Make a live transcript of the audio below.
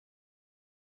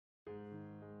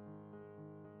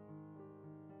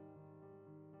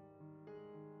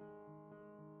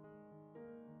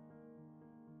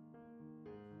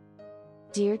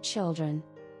Dear children,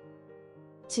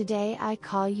 today I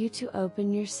call you to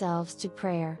open yourselves to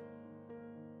prayer.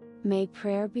 May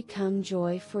prayer become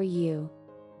joy for you.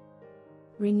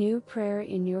 Renew prayer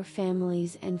in your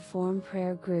families and form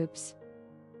prayer groups.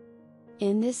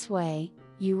 In this way,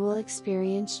 you will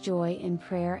experience joy in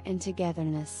prayer and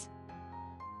togetherness.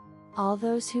 All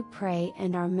those who pray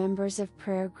and are members of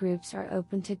prayer groups are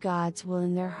open to God's will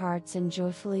in their hearts and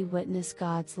joyfully witness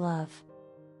God's love.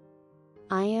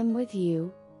 I am with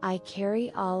you, I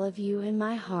carry all of you in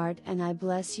my heart and I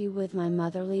bless you with my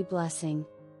motherly blessing.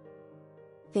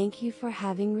 Thank you for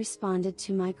having responded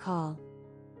to my call.